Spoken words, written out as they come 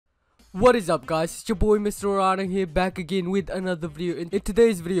What is up, guys? It's your boy MrRhino here, back again with another video. In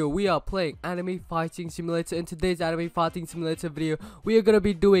today's video we are playing Anime Fighting Simulator. In today's Anime Fighting Simulator video we are gonna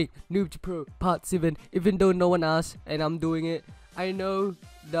be doing Noob to Pro Part 7, even though no one asked and I'm doing it. I know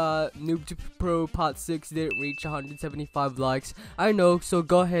the Noob to Pro Part 6 didn't reach 175 likes, I know, so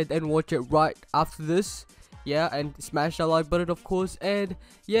go ahead and watch it right after this. Yeah, and smash that like button, of course. And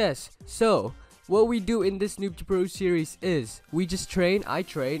yes, so what we do in this Noob to Pro series is we just train, I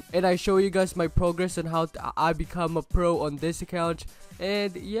train, and I show you guys my progress on how I become a pro on this account.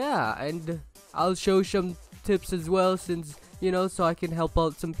 And yeah, and I'll show some tips as well, since, you know, so I can help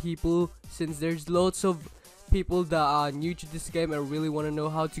out some people, since there's lots of people that are new to this game and really want to know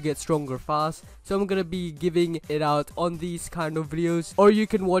how to get stronger fast. So I'm gonna be giving it out on these kind of videos, or you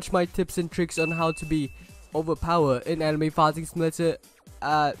can watch my tips and tricks on how to be overpowered in Anime Fighting Simulator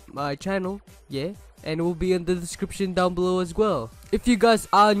at my channel, yeah, and it will be in the description down below as well. If you guys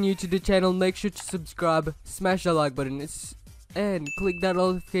are new to the channel, make sure to subscribe, smash that like button, and click that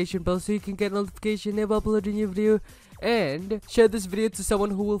notification bell so you can get notification if I upload a new video, and share this video to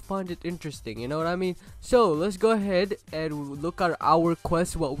someone who will find it interesting, you know what I mean? So let's go ahead and look at our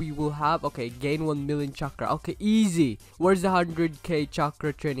quest, what we will have. Okay, gain 1 million chakra. Okay, easy. Where's the 100k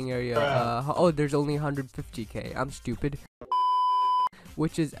chakra training area? Oh, there's only 150k. I'm stupid.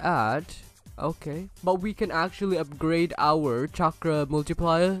 Which is at, okay, but we can actually upgrade our chakra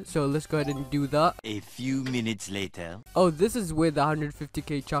multiplier, so let's go ahead and do that. A few minutes later. Oh, this is where the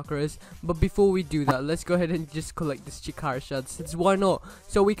 150k chakra is, but before we do that, let's go ahead and just collect this Chikara shots, since why not,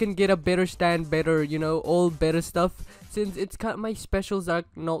 so we can get a better stand, better, you know, all better stuff, since it's kind of, my specials are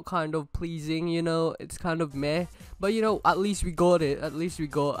not kind of pleasing, you know, it's kind of meh, but you know, at least we got it, at least we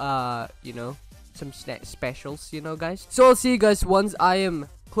got you know, some specials, you know, guys. So I'll see you guys once I am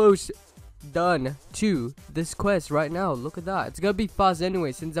close done to this quest right now. Look at that, it's gonna be fast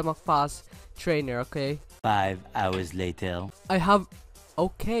anyway, since I'm a fast trainer. Okay, 5 hours later. I have,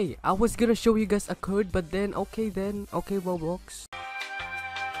 okay, I was gonna show you guys a code, but then okay Roblox.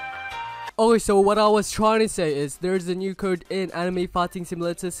 Okay, so what I was trying to say is there's a new code in Anime Fighting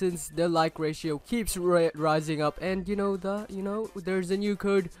Simulator, since the like ratio keeps rising up, and you know there's a new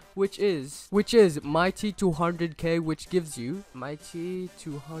code which is mighty 200k, which gives you mighty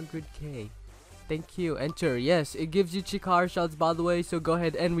 200k. Thank you. Enter. Yes, it gives you Chikara shots, by the way, so go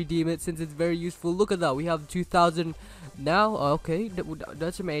ahead and redeem it, since it's very useful. Look at that, we have 2000 now. Okay,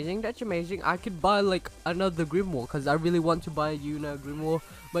 that's amazing, that's amazing. I could buy like another Grimoire, because I really want to buy a Grimoire,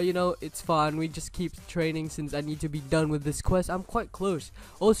 but you know, it's fine, we just keep training, since I need to be done with this quest. I'm quite close.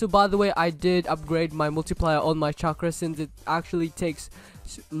 Also, by the way, I did upgrade my multiplier on my chakra, since it actually takes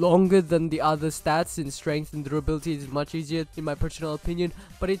longer than the other stats, and strength and durability is much easier in my personal opinion,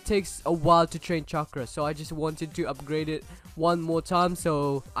 but it takes a while to train chakra, so I just wanted to upgrade it one more time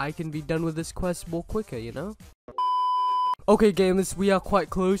so I can be done with this quest more quicker, you know. Okay, gamers, we are quite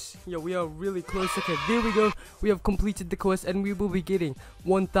close. Yeah, we are really close. Okay, there we go. We have completed the quest, and we will be getting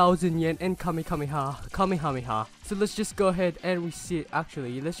 1000 yen and Kamehameha. So let's just go ahead and we see.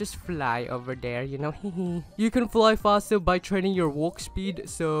 Actually, let's just fly over there, you know. You can fly faster by training your walk speed,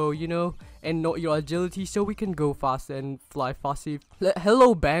 so you know, and not your agility, so we can go faster and fly faster.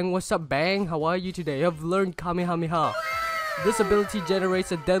 Hello, Bang. What's up, Bang? How are you today? I've learned Kamehameha. This ability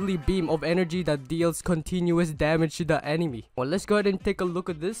generates a deadly beam of energy that deals continuous damage to the enemy. Well, let's go ahead and take a look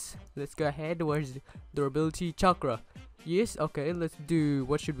at this. Let's go ahead. Where's durability? Chakra. Yes, okay, let's do,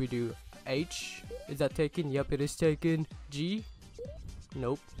 what should we do? H. Is that taken? Yep, it is taken. G.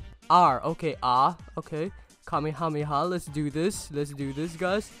 Nope. R. Okay, R. Okay. Kamehameha. Let's do this,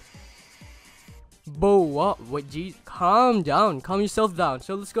 guys. Bo, what? Wait, G. Calm down. Calm yourself down.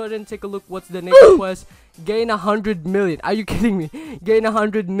 So let's go ahead and take a look. What's the next quest? Gain 100 million. Are you kidding me? Gain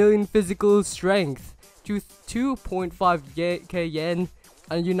 100 million physical strength to 2.5k yen.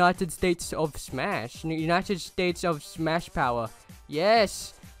 And United States of Smash. United States of Smash power.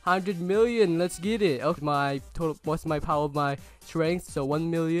 Yes, 100 million. Let's get it. Okay, my total. What's my power of my strength? So 1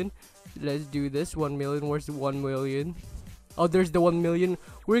 million. Let's do this. 1 million. Where's the 1 million? Oh, there's the 1 million.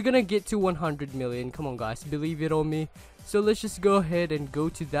 We're gonna get to 100 million. Come on, guys, believe it on me. So let's just go ahead and go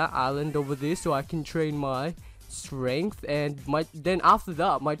to that island over there, so I can train my strength, and then after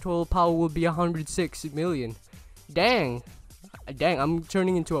that my total power will be 106 million. Dang, I'm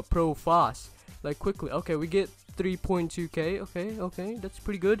turning into a pro fast, like quickly. Okay, we get 3.2k. Okay, that's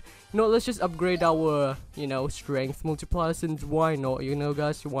pretty good. You know, let's just upgrade our, you know, strength multiplier, since why not, you know,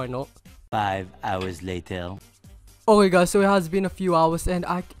 guys, why not. 5 hours later. Okay, guys, so it has been a few hours, and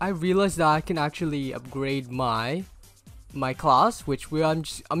I realized that I can actually upgrade my my class, which I'm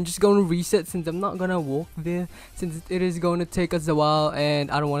just going to reset since I'm not gonna walk there, since it is going to take us a while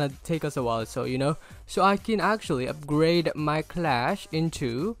and I don't want to take us a while. So so I can actually upgrade my class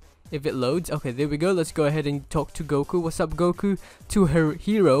into, if it loads. Okay, there we go. Let's go ahead and talk to Goku. What's up, Goku? To her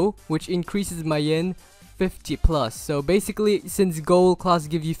hero, which increases my yen 50 plus. So basically, since gold class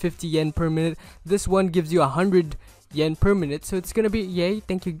gives you 50 yen per minute, this one gives you 100 yen per minute, so it's gonna be yay.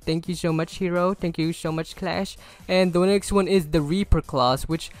 Thank you so much, hero. Thank you so much, Clash. And the next one is the Reaper class,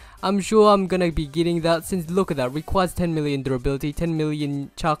 which I'm sure I'm gonna be getting that, since look at that, requires 10 million durability, 10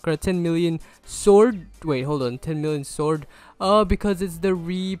 million chakra, 10 million sword. Wait, hold on, 10 million sword. Because it's the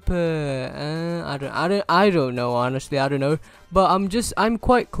Reaper. I don't know, honestly. I don't know, but I'm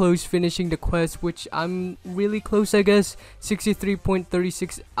quite close finishing the quest, which I'm really close, I guess.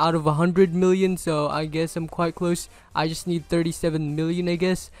 63.36 out of 100 million, so I guess I'm quite close. I just need 37 million, I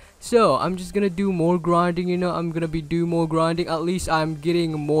guess. So I'm just gonna do more grinding. I'm gonna be do more grinding. At least I'm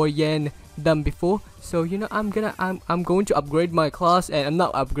getting more yen than before. So I'm going to upgrade my class, and I'm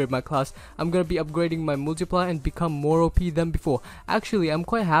not upgrade my class. I'm gonna be upgrading my multiplier and become more OP than before. Actually, I'm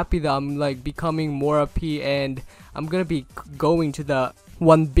quite happy that I'm like becoming more OP, and I'm gonna be going to the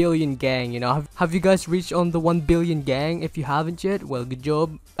 1 billion gang. Have you guys reached on the 1 billion gang? If you haven't yet, well, good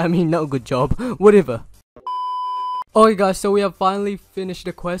job. I mean, not good job, whatever. Alright guys, so we have finally finished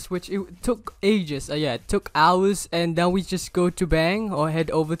the quest, which it took ages. Yeah, it took hours, and now we just go to Bang, or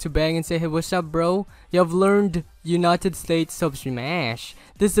head over to Bang and say, hey, what's up, bro? You have learned United States Sub Smash.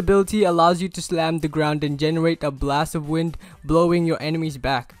 This ability allows you to slam the ground and generate a blast of wind, blowing your enemies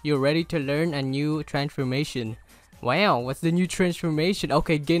back. You're ready to learn a new transformation. Wow, what's the new transformation?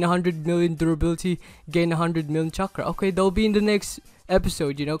 Okay, gain 100 million durability, gain 100 million chakra. Okay, they'll be in the next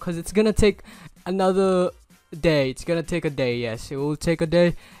episode, because it's gonna take another day. It's gonna take a day. Yes, it will take a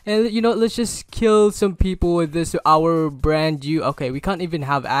day. And let's just kill some people with this our brand new. Okay, we can't even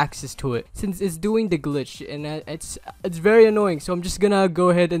have access to it since it's doing the glitch, and it's very annoying. So I'm just gonna go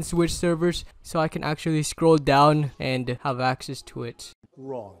ahead and switch servers so I can actually scroll down and have access to it.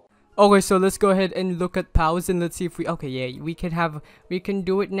 Wrong. Okay, so let's go ahead and look at powers, and let's see if we, okay, yeah, we can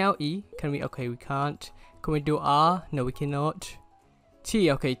do it now. E, can we? Okay, we can't. Can we do R? No, we cannot. T,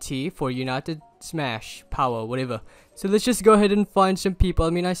 okay, T for United Smash power, whatever. So let's just go ahead and find some people. I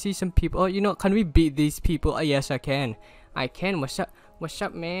mean, I see some people. Oh, can we beat these people? Yes, I can. What's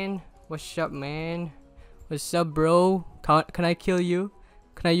up, man? What's up, man? What's up, bro? Can I kill you?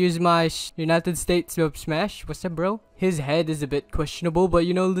 Can I use my United States of Smash? What's up, bro? His head is a bit questionable, but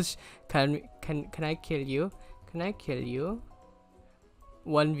let's, can I kill you? Can I kill you?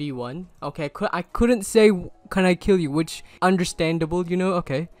 1v1. Okay, I couldn't say can I kill you, which understandable,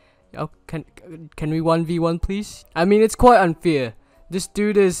 okay. Oh, can we 1v1 please? I mean, it's quite unfair. This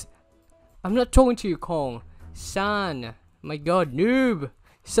dude is, I'm not talking to you, Kong. San. My god, noob.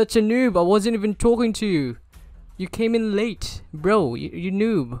 Such a noob. I wasn't even talking to you. You came in late. Bro, you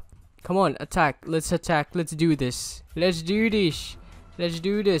noob. Come on, attack. Let's attack. Let's do this. Let's do this. Let's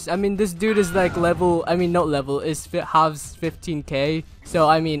do this. I mean, this dude is like level, I mean, not level, is halves 15k. So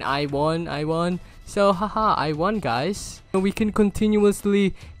I mean, I won. So haha, I won, guys. We can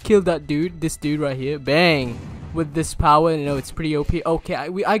continuously kill that dude, this dude right here. Bang, with this power. It's pretty OP. Okay,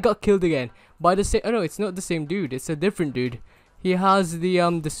 I got killed again by the same. Oh no, it's not the same dude. It's a different dude. He has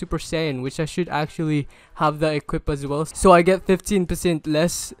the Super Saiyan, which I should actually have that equipped as well. So I get 15%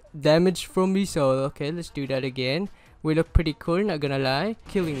 less damage from me. So okay, let's do that again. We look pretty cool, not gonna lie.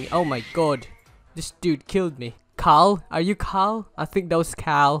 Killing me. Oh my god. This dude killed me. Cal? Are you Cal? I think that was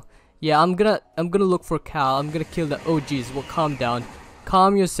Cal. Yeah, I'm gonna look for Cal. I'm gonna kill that. Oh jeez, well, calm down.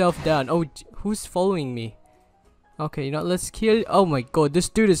 Calm yourself down. Oh, who's following me? Okay, let's kill. Oh my god, this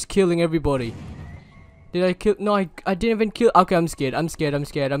dude is killing everybody. Did I kill? No, I didn't even kill. Okay, I'm scared.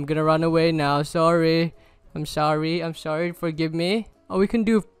 I'm gonna run away now. Sorry. I'm sorry. Forgive me. Oh, we can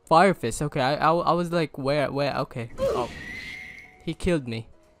do Fire Fist. Okay, I was like, where? Okay. Oh, he killed me.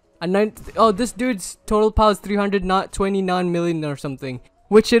 And this dude's total power is 329 million or something,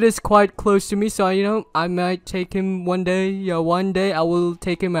 which it is quite close to me. So I might take him one day. Yeah, one day I will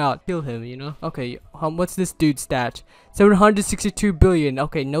take him out, kill him. Okay, what's this dude's stat? 762 billion.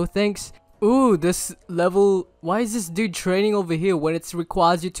 Okay, no thanks. Ooh, this level. Why is this dude training over here when it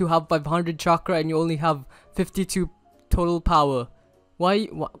requires you to have 500 chakra and you only have 52 total power? Why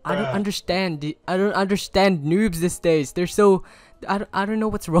I don't understand. I don't understand noobs these days. They're so, I don't know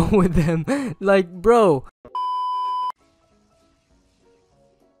what's wrong with them. Like, bro.